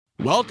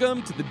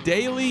Welcome to the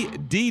Daily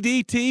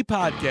DDT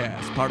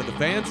Podcast, part of the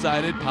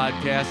Fansided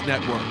Podcast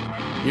Network.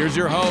 Here's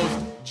your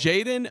host,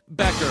 Jaden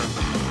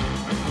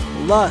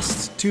Becker.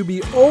 Lust, to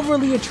be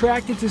overly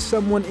attracted to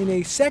someone in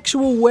a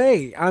sexual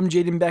way. I'm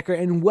Jaden Becker,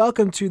 and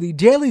welcome to the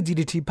Daily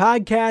DDT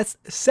Podcast,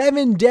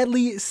 7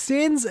 Deadly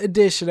Sins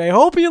edition. I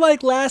hope you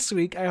liked last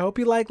week.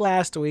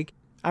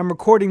 I'm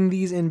recording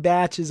these in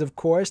batches, of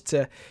course,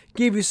 to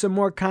give you some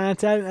more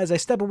content as I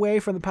step away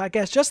from the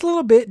podcast just a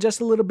little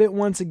bit.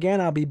 Once again,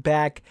 I'll be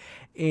back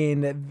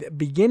in the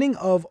beginning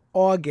of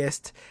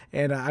August,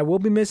 and I will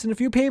be missing a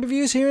few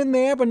pay-per-views here and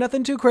there, but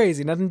nothing too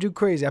crazy.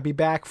 I'll be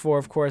back for,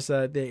 of course,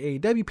 the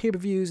AEW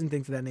pay-per-views and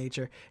things of that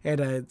nature, and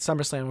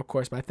SummerSlam, of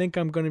course, but I think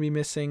I'm going to be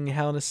missing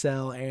Hell in a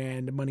Cell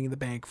and Money in the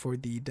Bank for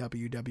the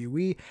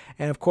WWE,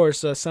 and of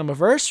course,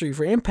 Summerversary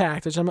for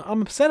Impact, which I'm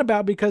upset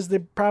about because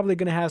they're probably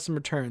going to have some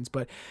returns,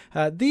 but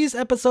these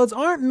episodes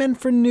aren't meant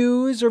for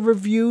news or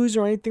reviews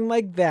or anything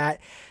like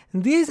that.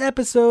 These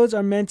episodes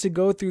are meant to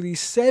go through the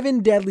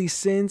 7 deadly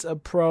sins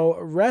of pro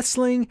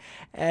wrestling,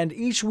 and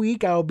each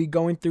week I will be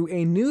going through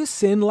a new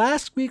sin.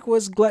 Last week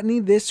was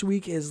gluttony, this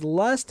week is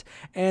lust,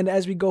 and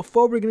as we go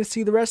forward, we're going to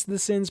see the rest of the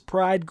sins: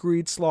 pride,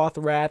 greed, sloth,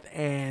 wrath,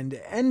 and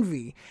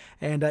envy.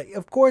 And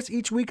of course,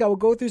 each week I will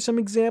go through some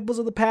examples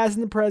of the past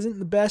and the present,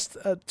 the best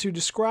to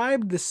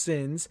describe the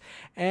sins,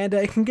 and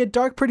it can get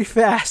dark pretty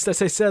fast,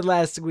 as I said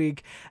last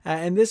week,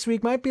 and this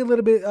week might be a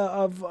little bit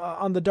of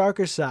on the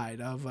darker side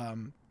of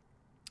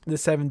the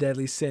 7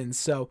 deadly sins.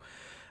 So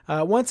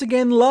once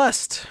again,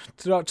 lust.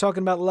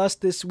 Talking about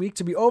lust this week: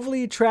 to be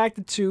overly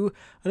attracted to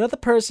another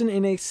person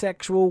in a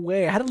sexual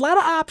way. I had a lot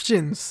of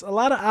options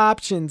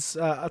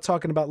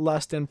talking about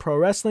lust in pro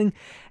wrestling,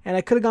 and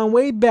I could have gone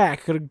way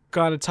back. Could have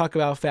gone to talk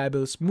about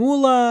Fabulous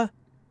Moolah.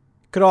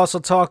 Could also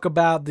talk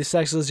about the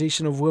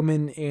sexualization of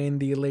women in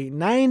the late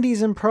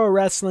 90s in pro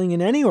wrestling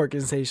in any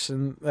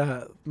organization,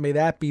 may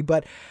that be.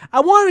 But I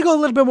wanted to go a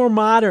little bit more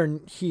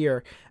modern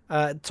here,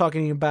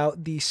 talking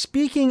about the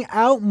speaking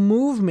out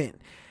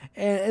movement.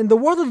 And the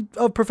world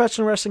of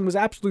professional wrestling was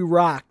absolutely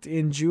rocked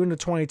in June of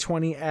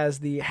 2020 as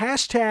the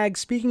hashtag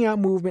speaking out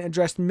movement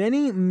addressed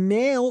many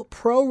male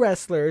pro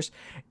wrestlers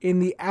in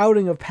the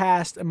outing of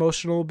past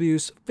emotional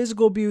abuse,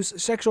 physical abuse,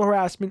 sexual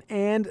harassment,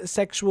 and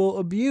sexual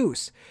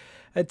abuse.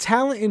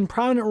 Talent in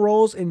prominent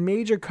roles in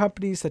major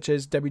companies such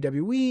as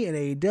WWE and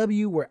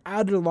AEW were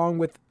outed, along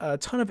with a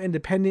ton of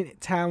independent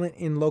talent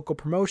in local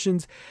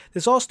promotions.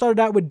 This all started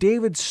out with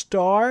David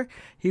Starr.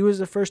 He was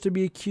the first to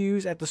be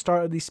accused at the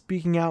start of the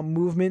speaking out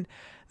movement.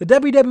 The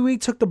WWE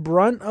took the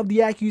brunt of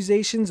the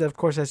accusations, of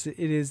course, as it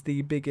is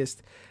the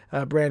biggest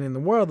brand in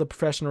the world of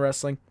professional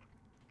wrestling.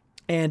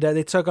 And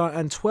they took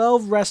on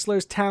 12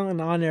 wrestlers, talent,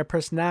 and on-air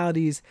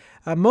personalities.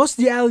 Most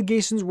of the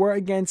allegations were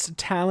against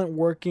talent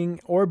working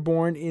or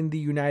born in the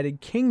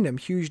United Kingdom.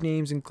 Huge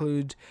names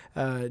include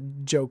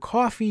Joe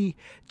Coffey,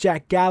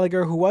 Jack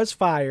Gallagher, who was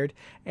fired,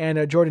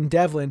 and Jordan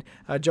Devlin.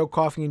 Joe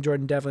Coffey and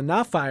Jordan Devlin,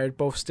 not fired,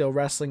 both still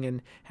wrestling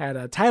and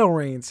had title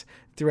reigns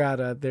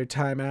throughout their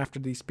time after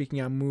the speaking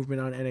out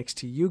movement on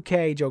NXT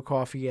UK. Joe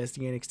Coffey as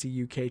the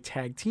NXT UK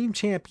Tag Team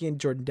Champion,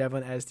 Jordan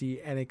Devlin as the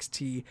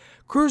NXT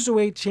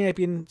Cruiserweight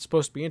Champion,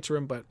 supposed to be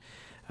interim, but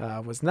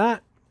was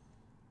not.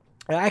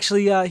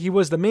 Actually, he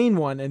was the main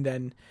one, and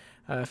then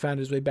found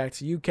his way back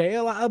to UK. A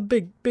lot of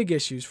big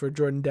issues for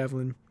Jordan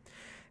Devlin,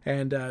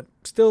 and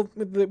still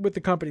with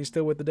the company,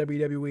 still with the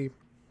WWE.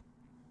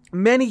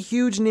 Many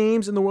huge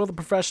names in the world of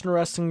professional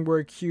wrestling were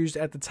accused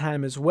at the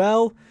time as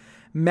well.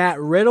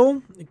 Matt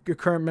Riddle, a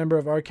current member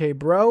of RK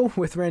Bro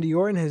with Randy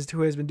Orton,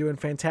 who has been doing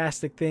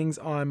fantastic things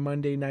on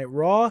Monday Night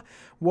Raw,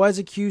 was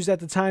accused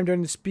at the time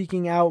during the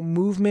speaking out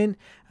movement.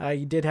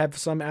 He did have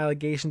some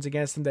allegations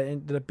against him that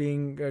ended up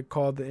being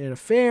called an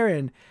affair,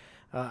 and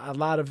a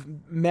lot of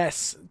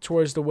mess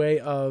towards the way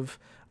of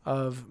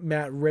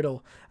Matt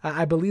Riddle.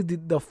 I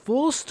believe the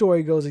full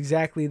story goes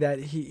exactly that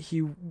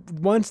he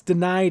once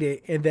denied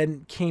it and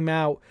then came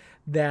out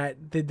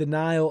that the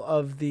denial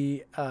of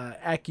the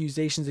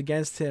accusations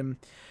against him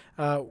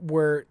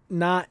were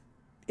not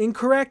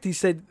incorrect. He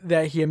said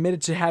that he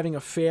admitted to having an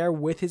affair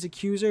with his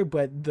accuser,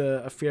 but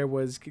the affair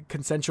was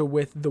consensual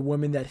with the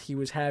woman that he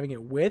was having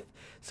it with.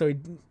 So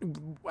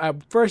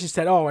at first he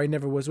said, I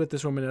never was with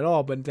this woman at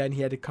all, but then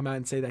he had to come out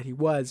and say that he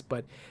was,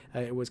 but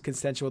it was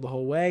consensual the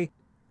whole way.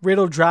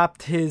 Riddle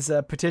dropped his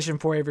petition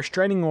for a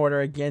restraining order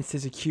against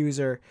his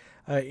accuser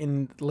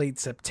in late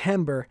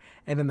September,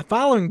 and then the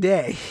following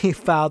day he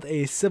filed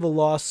a civil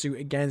lawsuit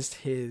against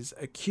his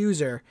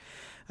accuser.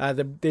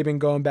 They've been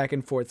going back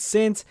and forth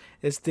since.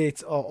 It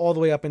states all the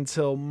way up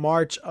until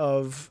March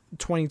of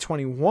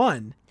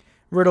 2021.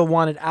 Riddle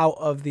wanted out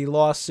of the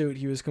lawsuit.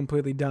 He was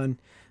completely done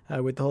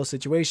with the whole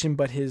situation,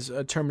 but his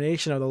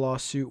termination of the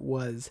lawsuit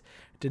was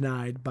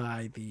denied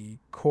by the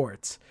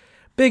courts.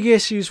 Big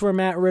issues for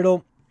Matt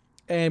Riddle.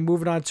 And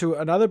moving on to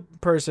another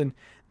person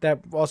that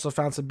also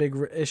found some big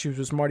issues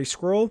was Marty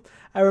Scurll.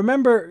 I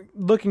remember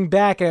looking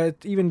back, I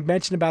even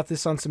mentioned about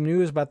this on some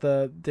news about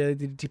the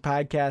DDT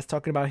podcast,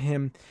 talking about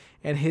him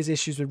and his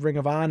issues with Ring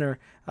of Honor.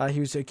 He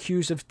was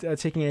accused of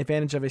taking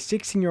advantage of a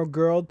 16-year-old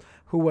girl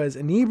who was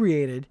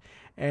inebriated,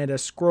 and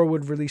Scurll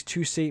would release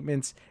 2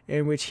 statements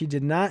in which he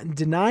did not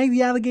deny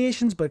the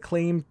allegations but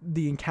claimed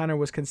the encounter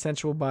was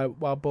consensual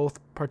while both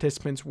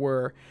participants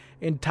were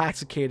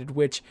intoxicated,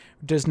 which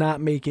does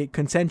not make it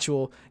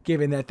consensual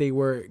given that they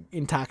were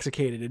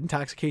intoxicated.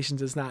 Intoxication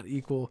does not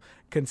equal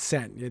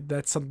consent.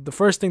 That's the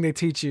first thing they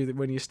teach you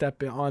when you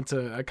step onto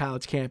a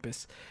college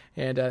campus.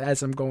 And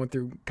as I'm going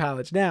through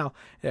college now,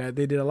 they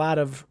did a lot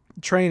of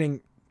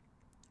training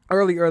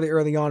early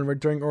on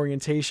during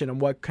orientation on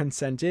what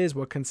consent is,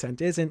 what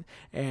consent isn't,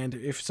 and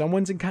if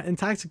someone's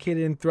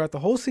intoxicated and throughout the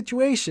whole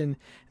situation,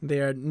 they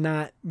are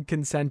not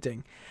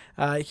consenting.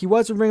 He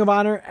was with Ring of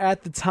Honor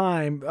at the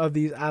time of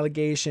these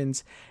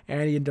allegations,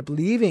 and he ended up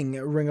leaving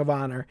Ring of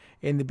Honor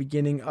in the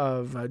beginning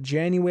of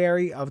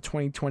January of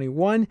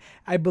 2021.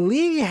 I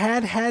believe he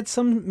had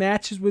some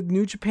matches with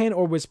New Japan,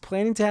 or was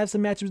planning to have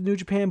some matches with New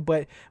Japan,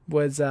 but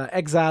was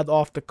exiled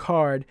off the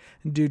card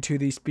due to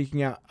the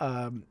speaking out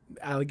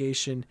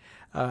allegation,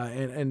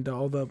 and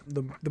all the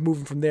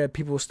movement from there.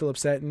 People were still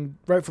upset, and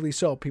rightfully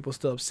so. People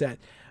still upset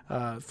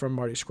from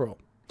Marty Scurll.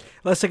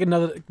 Let's take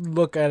another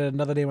look at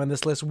another name on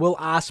this list, Will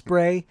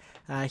Ospreay.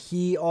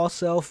 He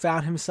also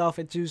found himself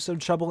into some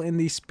trouble in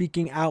the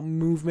speaking out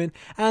movement.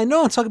 And I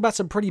know I'm talking about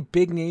some pretty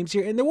big names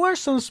here, and there were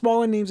some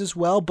smaller names as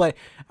well, but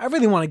I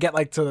really want to get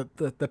to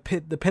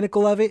the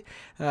pinnacle of it.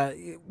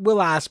 Will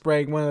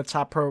Ospreay, one of the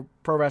top pro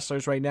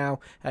wrestlers right now,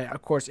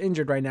 of course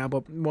injured right now,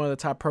 but one of the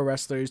top pro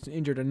wrestlers,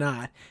 injured or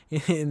not,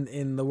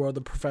 in the world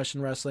of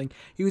professional wrestling.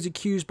 He was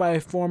accused by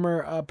a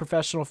former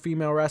professional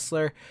female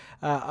wrestler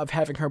of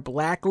having her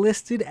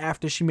blacklisted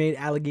after she made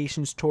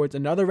allegations towards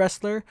another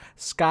wrestler,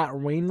 Scott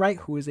Wainwright,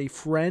 who is a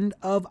friend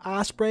of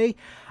Ospreay.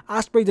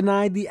 Ospreay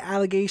denied the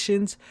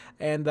allegations,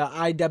 and the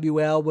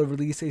IWL would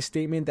release a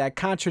statement that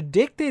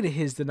contradicted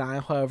his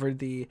denial. However,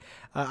 the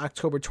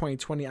October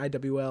 2020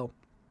 IWL,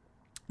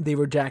 they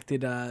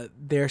rejected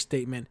their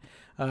statement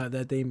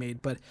that they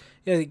made. But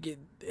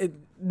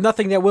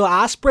nothing that Will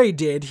Ospreay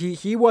did.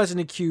 He wasn't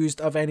accused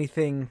of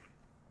anything.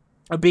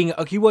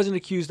 He wasn't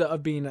accused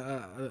of being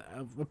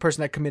a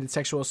person that committed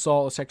sexual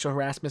assault or sexual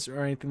harassment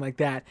or anything like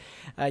that.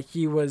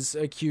 He was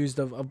accused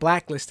of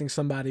blacklisting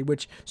somebody,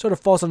 which sort of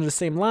falls under the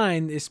same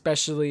line,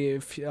 especially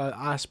if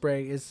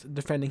Ospreay is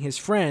defending his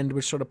friend,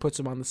 which sort of puts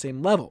him on the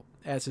same level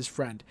as his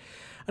friend.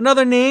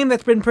 Another name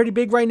that's been pretty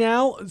big right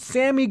now,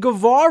 Sammy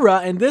Guevara,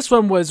 and this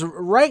one was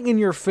right in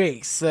your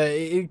face.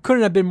 It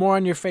couldn't have been more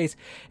on your face,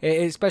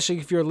 especially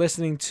if you're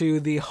listening to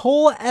the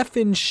Whole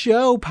Effin'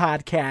 Show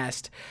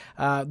podcast,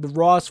 the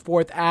Raw's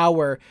Fourth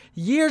Hour.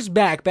 Years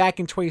back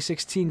in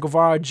 2016,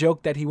 Guevara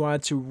joked that he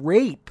wanted to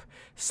rape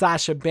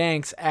Sasha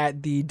Banks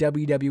at the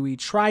WWE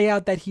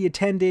tryout that he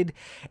attended.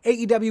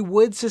 AEW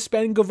would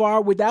suspend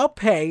Guevara without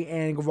pay,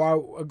 and Guevara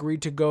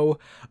agreed to go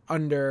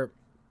under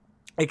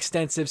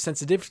extensive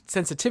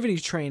sensitivity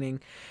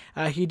training.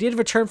 He did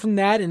return from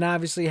that and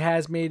obviously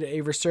has made a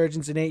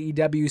resurgence in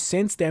AEW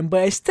since then,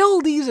 but it still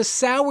leaves a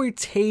sour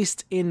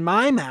taste in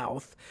my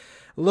mouth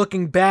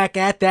looking back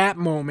at that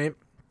moment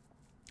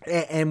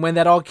and when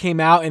that all came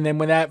out, and then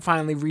when that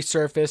finally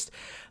resurfaced.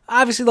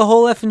 Obviously, the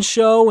Whole Effin'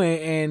 Show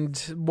and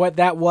what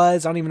that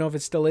was, I don't even know if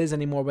it still is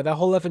anymore, but that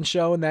Whole Effin'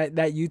 Show and that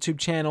YouTube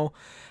channel,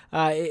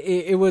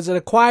 it was an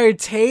acquired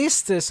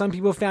taste. Some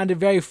people found it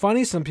very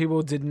funny. Some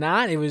people did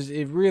not.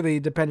 It really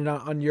depended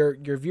on your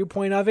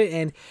viewpoint of it.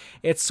 And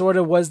it sort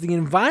of was the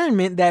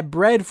environment that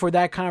bred for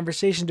that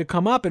conversation to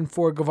come up and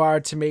for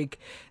Guevara to make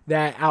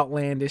that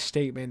outlandish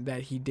statement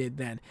that he did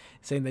then,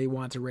 saying that he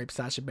wanted to rape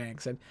Sasha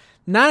Banks. And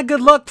not a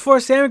good look for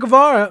Sammy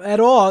Guevara at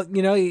all, and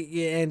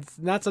it's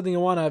not something you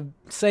want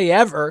to say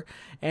ever,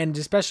 and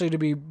especially to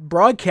be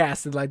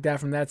broadcasted like that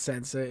from that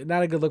sense.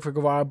 Not a good look for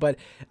Guevara, but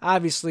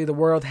obviously the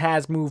world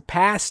has moved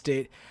past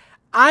it.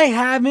 I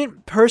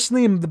haven't,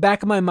 personally, in the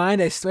back of my mind,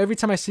 every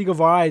time I see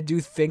Guevara, I do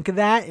think of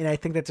that, and I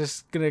think that's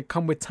just going to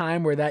come with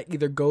time where that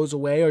either goes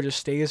away or just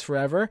stays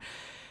forever.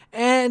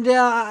 And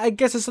I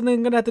guess it's something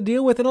I'm going to have to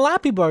deal with, and a lot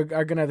of people are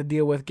going to have to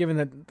deal with, given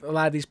that a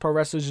lot of these pro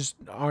wrestlers just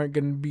aren't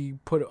going to be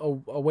put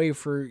away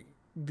for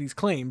these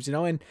claims,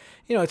 and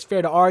it's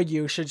fair to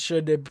argue,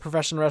 should a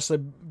professional wrestler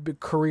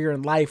career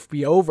and life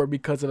be over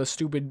because of a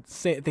stupid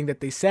thing that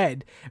they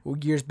said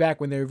years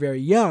back when they were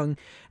very young.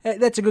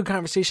 That's a good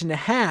conversation to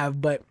have,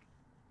 but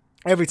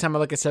every time I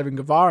look at Sammy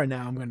Guevara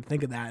now, I'm going to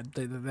think of that.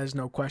 There's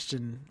no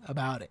question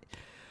about it.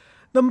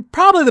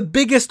 Probably the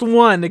biggest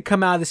one to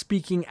come out of the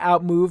speaking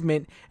out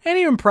movement, and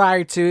even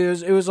prior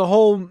to, it was a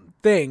whole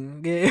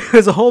thing. It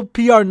was a whole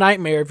PR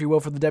nightmare, if you will,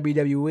 for the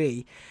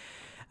WWE.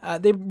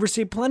 They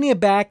received plenty of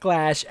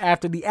backlash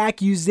after the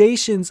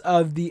accusations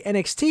of the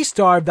NXT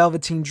star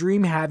Velveteen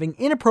Dream having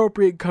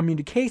inappropriate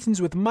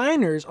communications with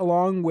minors,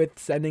 along with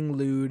sending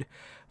lewd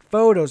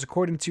photos.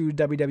 According to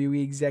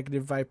WWE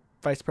Executive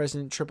Vice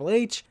President Triple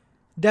H,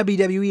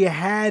 WWE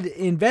had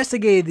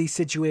investigated the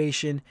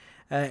situation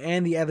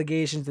and the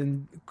allegations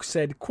and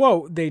said,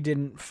 quote, they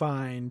didn't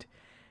find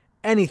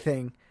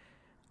anything.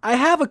 I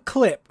have a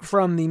clip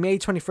from the May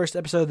 21st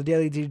episode of the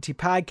Daily DDT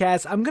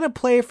podcast. I'm going to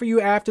play it for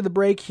you after the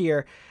break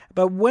here.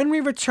 But when we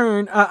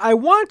return, I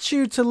want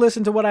you to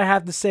listen to what I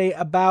have to say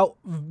about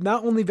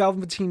not only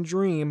Velveteen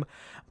Dream,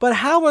 but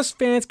how us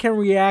fans can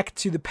react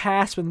to the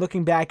past when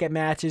looking back at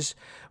matches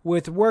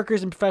with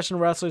workers and professional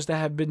wrestlers that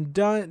have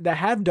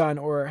done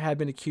or have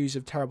been accused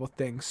of terrible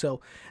things.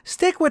 So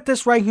stick with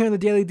us right here on the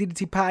Daily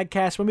DDT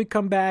Podcast. When we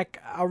come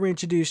back, I'll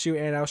reintroduce you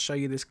and I'll show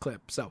you this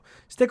clip. So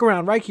stick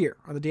around right here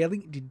on the Daily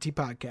DDT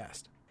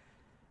Podcast.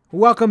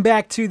 Welcome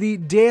back to the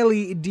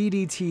Daily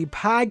DDT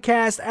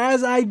Podcast.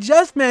 As I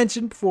just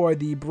mentioned before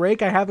the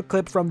break, I have a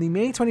clip from the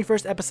May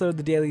 21st episode of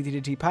the Daily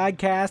DDT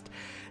Podcast.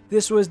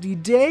 This was the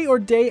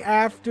day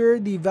after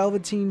the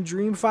Velveteen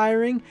Dream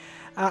firing.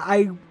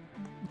 I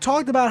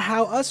talked about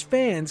how us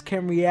fans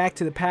can react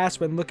to the past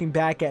when looking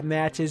back at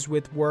matches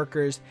with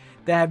workers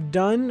that have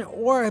done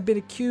or have been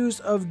accused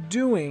of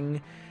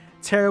doing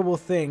terrible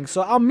things.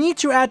 So I'll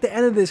meet you at the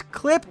end of this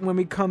clip. When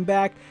we come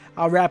back,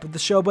 I'll wrap up the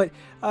show. But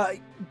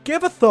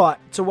give a thought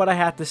to what I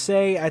have to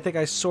say. I think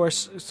I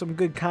source some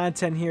good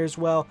content here as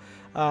well.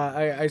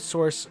 I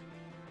source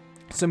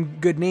some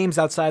good names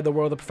outside the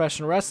world of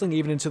professional wrestling,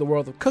 even into the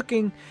world of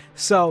cooking.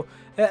 So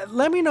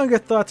let me know your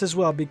thoughts as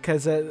well,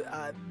 because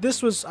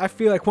this was, I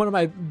feel like, one of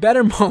my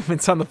better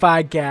moments on the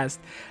podcast,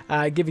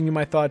 giving you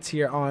my thoughts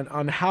here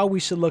on how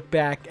we should look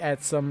back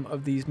at some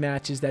of these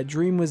matches that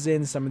Dream was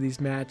in, some of these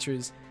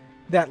matches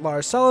that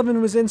Lars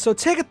Sullivan was in. So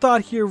take a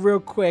thought here real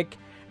quick,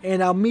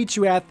 and I'll meet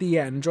you at the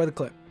end. Enjoy the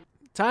clip.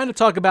 Time to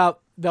talk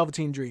about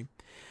Velveteen Dream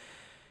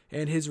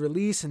and his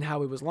release and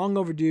how it was long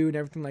overdue and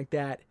everything like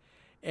that.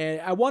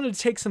 And I wanted to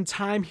take some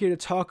time here to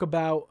talk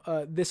about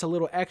this a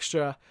little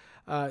extra,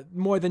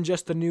 more than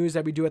just the news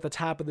that we do at the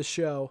top of the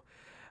show,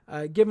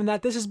 given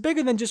that this is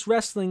bigger than just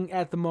wrestling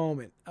at the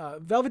moment.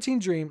 Velveteen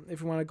Dream,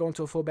 if you want to go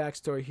into a full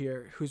backstory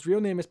here, whose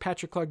real name is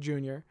Patrick Clark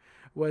Jr.,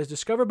 was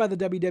discovered by the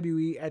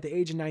WWE at the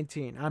age of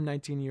 19. I'm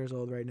 19 years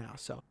old right now,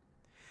 so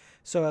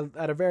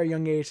at a very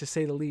young age, to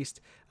say the least,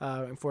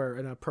 for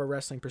in a pro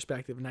wrestling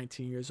perspective,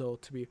 19 years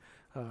old to be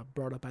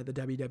brought up by the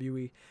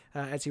WWE,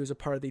 as he was a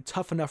part of the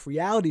Tough Enough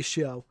reality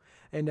show.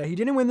 And he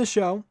didn't win the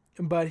show,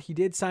 but he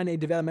did sign a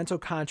developmental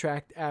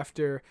contract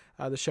after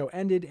the show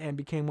ended and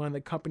became one of the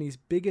company's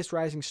biggest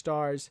rising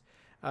stars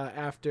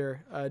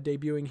after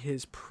debuting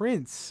his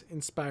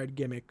Prince-inspired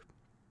gimmick,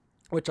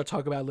 which I'll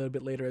talk about a little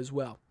bit later as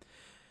well.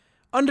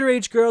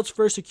 Underage girls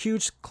first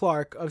accused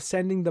Clark of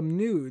sending them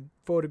nude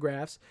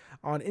photographs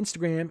on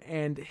Instagram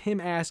and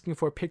him asking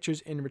for pictures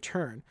in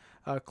return.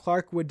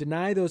 Clark would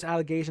deny those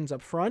allegations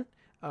up front.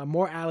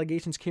 More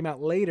allegations came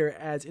out later,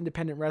 as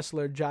independent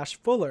wrestler Josh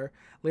Fuller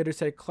later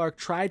said Clark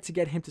tried to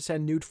get him to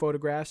send nude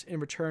photographs. In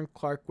return,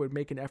 Clark would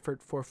make an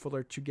effort for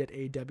Fuller to get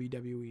a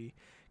WWE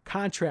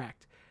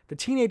contract. The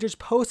teenagers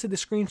posted the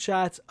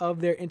screenshots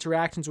of their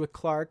interactions with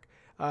Clark.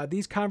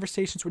 These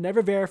conversations were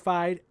never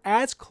verified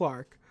as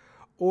Clark,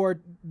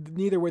 or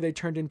neither were they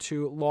turned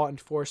into law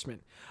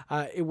enforcement.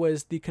 It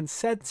was the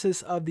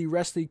consensus of the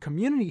wrestling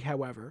community,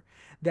 however,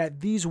 that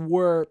these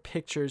were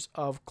pictures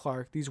of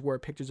Clark. These were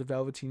pictures of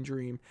Velveteen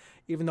Dream.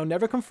 Even though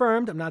never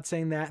confirmed, I'm not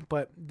saying that,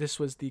 but this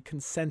was the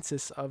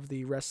consensus of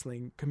the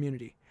wrestling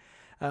community.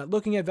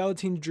 Looking at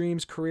Velveteen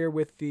Dream's career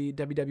with the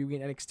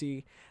WWE and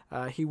NXT,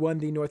 he won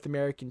the North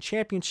American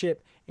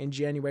Championship in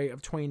January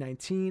of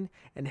 2019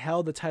 and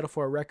held the title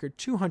for a record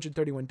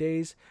 231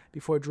 days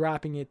before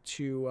dropping it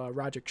to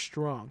Roderick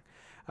Strong.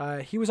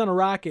 He was on a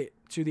rocket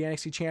to the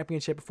NXT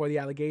Championship before the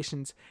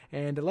allegations,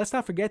 and let's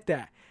not forget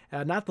that.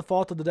 Not the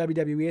fault of the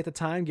WWE at the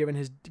time, given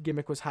his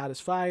gimmick was hot as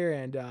fire,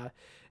 and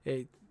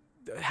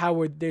how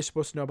were they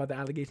supposed to know about the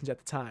allegations at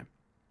the time?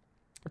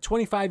 A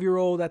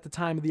 25-year-old at the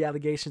time of the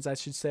allegations, I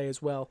should say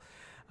as well.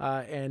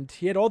 And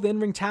he had all the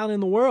in-ring talent in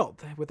the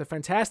world with a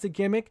fantastic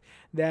gimmick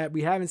that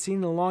we haven't seen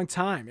in a long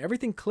time.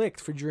 Everything clicked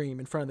for Dream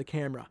in front of the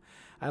camera.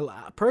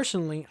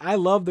 Personally, I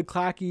love the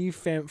cocky,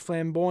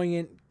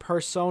 flamboyant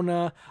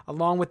persona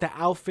along with the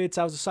outfits.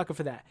 I was a sucker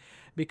for that,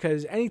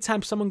 because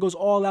anytime someone goes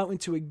all out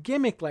into a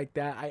gimmick like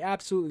that, I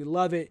absolutely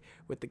love it,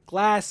 with the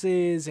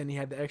glasses, and he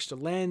had the extra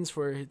lens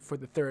for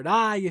the third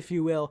eye, if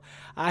you will.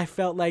 I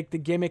felt like the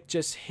gimmick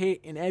just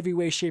hit in every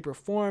way, shape, or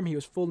form. He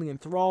was fully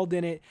enthralled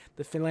in it.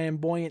 The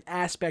flamboyant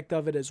aspect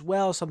of it as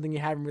well, something you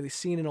haven't really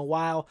seen in a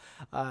while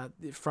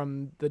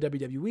from the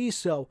WWE,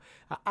 so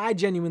I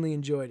genuinely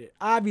enjoyed it.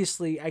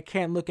 Obviously, I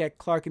can't look at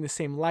Clark in the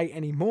same light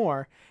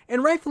anymore,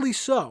 and rightfully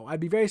so.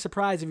 I'd be very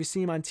surprised if you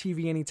see him on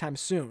TV anytime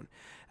soon.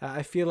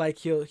 I feel like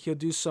he'll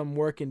do some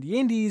work in the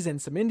indies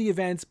and some indie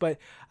events, but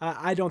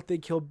I don't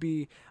think he'll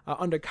be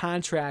under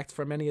contract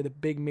from any of the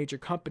big major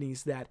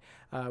companies that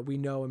we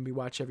know and we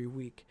watch every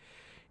week.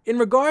 In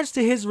regards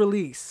to his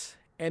release,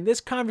 and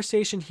this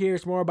conversation here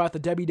is more about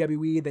the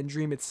WWE than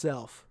Dream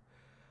itself.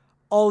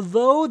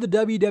 Although the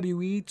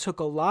WWE took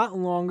a lot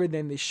longer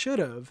than they should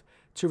have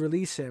to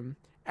release him,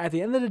 at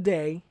the end of the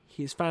day,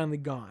 he is finally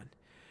gone.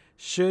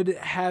 Should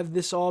have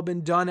this all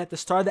been done at the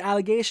start of the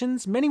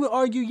allegations? Many would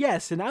argue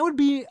yes, and I would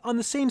be on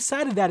the same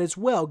side of that as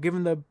well,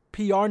 given the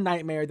PR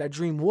nightmare that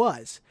Dream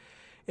was.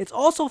 It's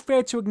also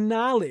fair to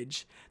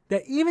acknowledge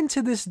that even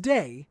to this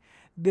day,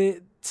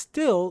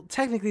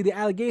 technically the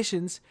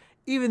allegations,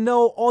 even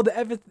though all the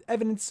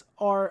evidence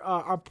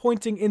are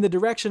pointing in the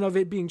direction of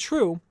it being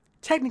true,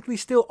 technically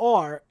still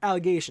are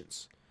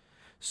allegations.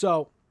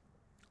 So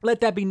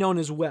let that be known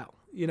as well.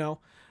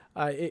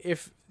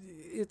 If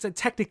it's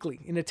technically,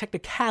 in a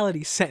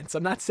technicality sense,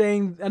 I'm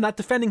not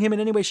defending him in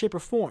any way, shape, or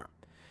form,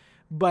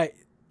 but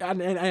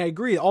and I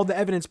agree, all the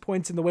evidence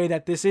points in the way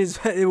that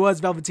it was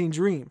Velveteen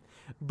Dream,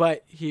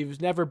 but he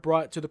was never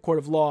brought to the court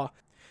of law,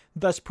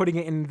 thus putting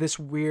it in this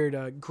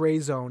weird gray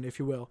zone, if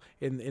you will,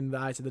 in the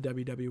eyes of the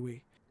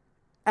WWE.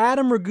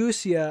 Adam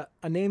Ragusea,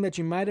 a name that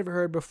you might have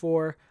heard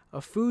before, a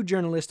food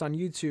journalist on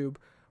YouTube,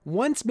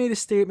 once made a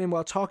statement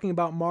while talking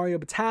about Mario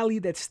Batali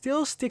that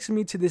still sticks with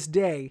me to this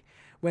day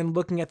when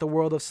looking at the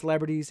world of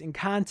celebrities. In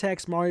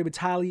context, Mario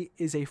Batali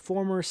is a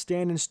former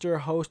Stand and Stir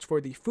host for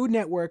the Food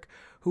Network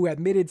who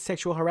admitted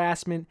sexual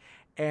harassment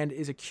and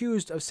is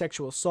accused of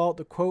sexual assault.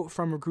 The quote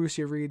from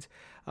Ragusea reads,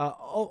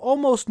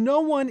 "Almost no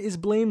one is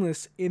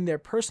blameless in their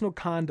personal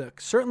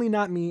conduct, certainly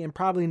not me and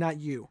probably not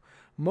you.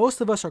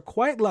 Most of us are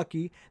quite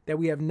lucky that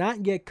we have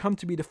not yet come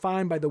to be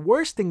defined by the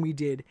worst thing we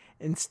did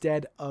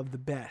instead of the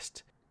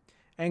best."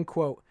 End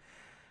quote.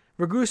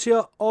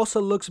 Ragusea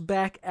also looks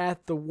back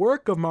at the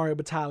work of Mario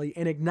Batali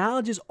and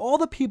acknowledges all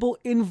the people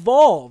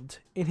involved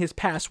in his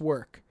past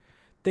work.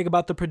 Think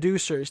about the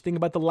producers, think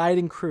about the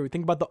lighting crew,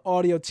 think about the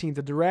audio team,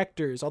 the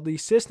directors, all the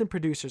assistant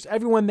producers,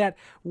 everyone that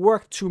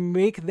worked to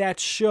make that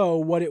show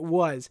what it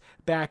was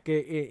back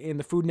in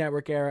the Food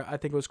Network era. I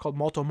think it was called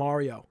Molto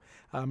Mario,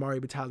 Mario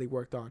Batali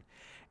worked on.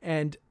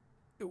 And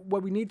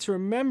what we need to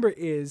remember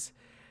is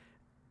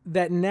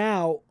that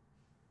now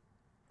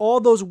all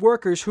those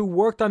workers who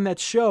worked on that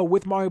show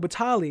with Mario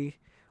Batali,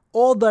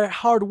 all the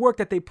hard work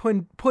that they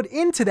put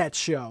into that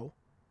show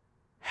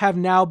have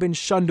now been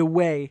shunned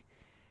away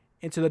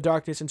into the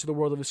darkness, into the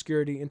world of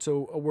obscurity,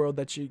 into a world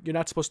that you're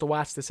not supposed to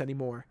watch this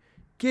anymore.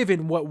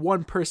 Given what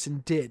one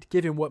person did,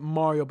 given what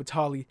Mario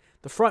Batali,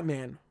 the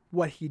frontman,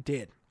 what he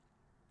did.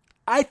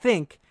 I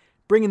think,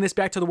 bringing this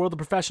back to the world of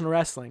professional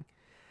wrestling,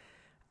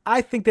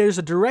 I think there's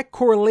a direct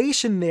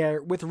correlation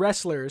there with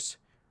wrestlers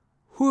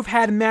who have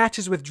had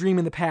matches with Dream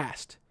in the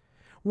past,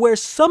 where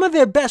some of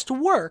their best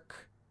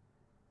work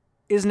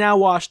is now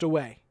washed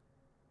away.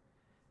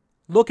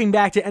 Looking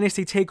back to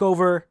NXT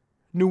TakeOver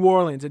New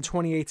Orleans in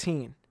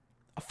 2018,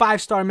 a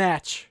 5-star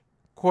match,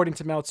 according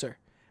to Meltzer.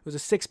 It was a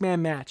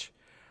 6-man match.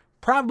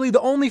 Probably the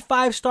only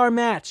 5-star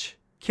match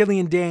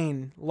Killian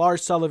Dane,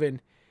 Lars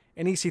Sullivan,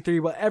 and EC3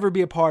 will ever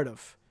be a part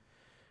of.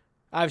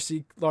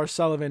 Obviously, Lars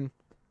Sullivan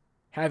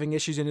having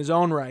issues in his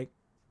own right,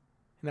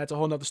 and that's a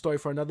whole nother story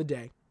for another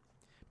day.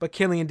 But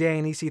Killian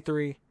Dane,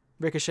 EC3,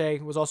 Ricochet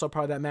was also a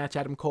part of that match.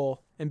 Adam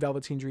Cole and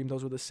Velveteen Dream,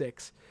 those were the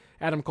 6.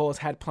 Adam Cole has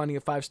had plenty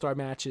of 5-star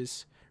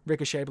matches.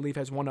 Ricochet, I believe,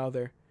 has one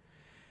other.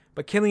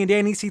 But Killian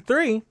Dane,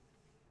 EC3,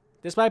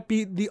 this might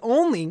be the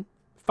only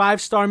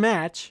 5-star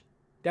match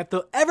that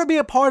they'll ever be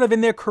a part of in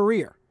their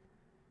career.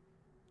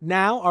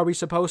 Now, are we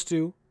supposed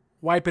to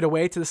wipe it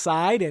away to the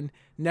side and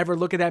never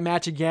look at that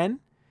match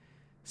again?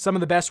 Some of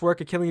the best work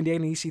of Killian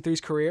Dane and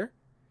EC3's career?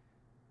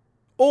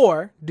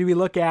 Or do we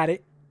look at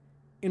it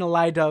in a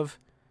light of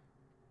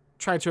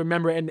trying to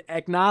remember and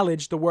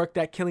acknowledge the work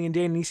that Killian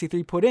Dane and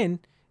EC3 put in,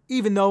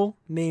 even though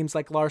names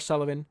like Lars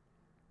Sullivan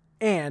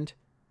and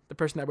the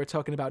person that we're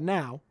talking about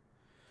now,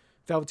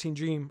 Velveteen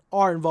Dream,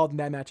 are involved in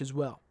that match as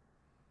well.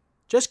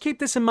 Just keep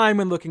this in mind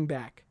when looking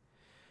back.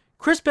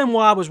 Chris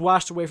Benoit was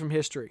washed away from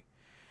history.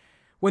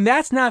 When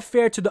that's not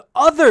fair to the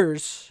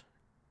others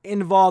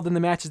involved in the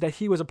matches that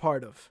he was a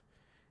part of.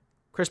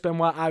 Chris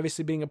Benoit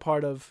obviously being a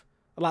part of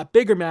a lot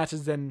bigger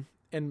matches and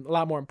a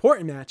lot more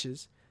important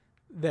matches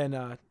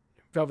than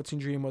Velveteen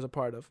Dream was a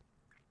part of.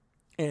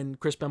 And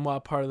Chris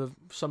Benoit, part of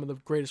some of the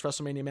greatest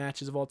WrestleMania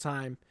matches of all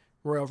time,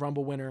 Royal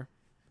Rumble winner.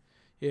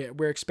 Yeah,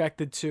 we're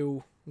expected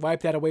to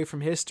wipe that away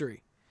from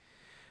history.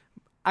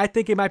 I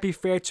think it might be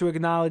fair to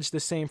acknowledge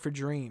the same for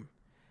Dream.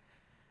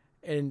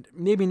 And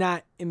maybe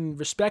not in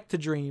respect to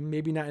Dream,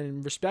 maybe not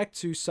in respect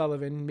to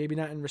Sullivan, maybe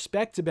not in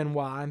respect to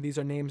Benoit, and these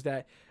are names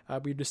that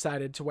we've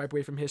decided to wipe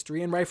away from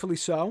history, and rightfully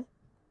so.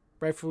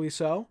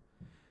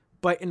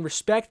 But in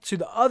respect to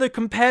the other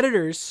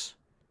competitors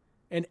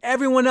and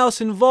everyone else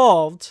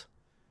involved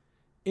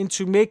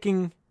into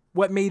making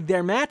what made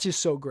their matches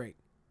so great.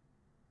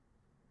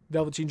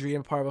 Velveteen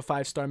Dream, part of a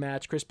 5-star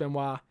match. Chris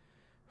Benoit,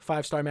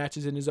 5-star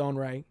matches in his own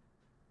right.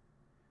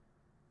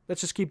 Let's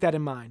just keep that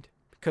in mind.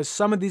 Because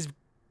some of these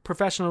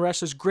professional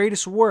wrestlers'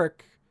 greatest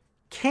work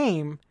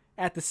came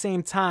at the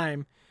same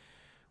time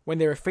when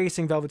they were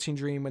facing Velveteen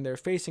Dream, when they were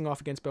facing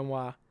off against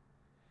Benoit.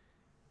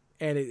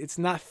 And it's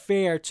not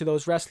fair to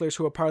those wrestlers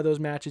who are part of those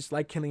matches,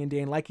 like Killian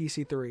Dane, like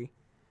EC3,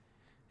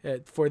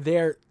 for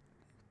their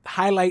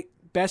highlight,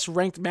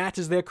 best-ranked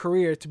matches of their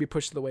career to be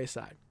pushed to the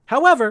wayside.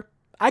 However,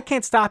 I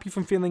can't stop you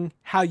from feeling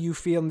how you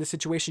feel in this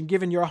situation,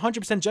 given you're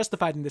 100%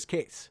 justified in this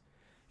case.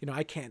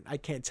 I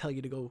can't tell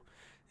you to go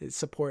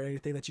support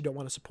anything that you don't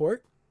want to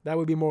support. That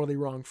would be morally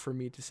wrong for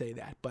me to say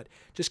that. But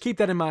just keep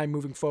that in mind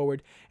moving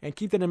forward, and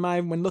keep that in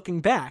mind when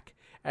looking back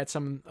at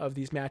some of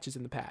these matches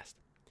in the past.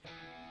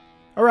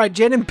 All right,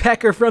 Jaden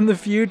Becker from the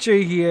future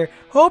here.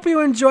 Hope you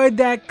enjoyed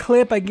that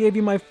clip. I gave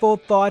you my full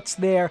thoughts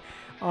there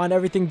on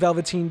everything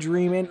Velveteen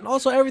Dream and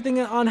also everything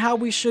on how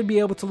we should be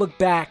able to look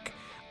back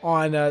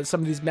on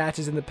some of these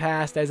matches in the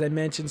past. As I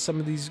mentioned, some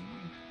of these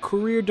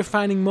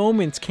career-defining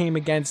moments came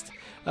against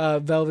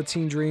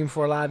Velveteen Dream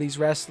for a lot of these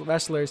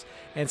wrestlers,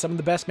 and some of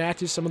the best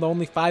matches, some of the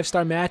only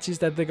 5-star matches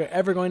that they're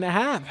ever going to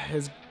have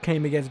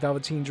came against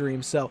Velveteen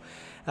Dream. So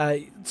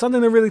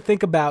something to really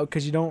think about,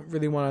 because you don't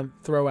really want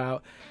to throw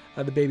out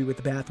the baby with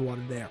the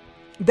bathwater there.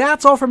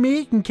 That's all from me.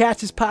 You can catch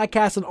this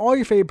podcast on all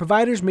your favorite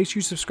providers. Make sure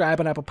you subscribe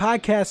on Apple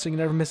Podcasts so you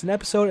never miss an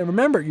episode. And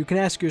remember, you can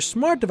ask your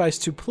smart device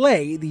to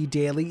play the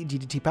Daily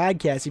DDT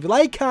Podcast. If you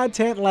like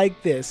content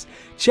like this,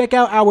 check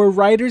out our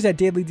writers at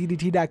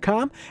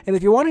dailyddt.com. And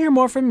if you want to hear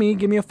more from me,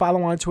 give me a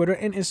follow on Twitter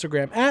and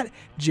Instagram at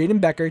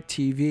Jaden Becker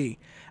TV.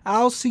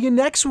 I'll see you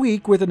next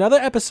week with another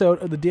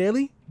episode of the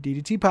Daily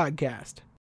DDT Podcast.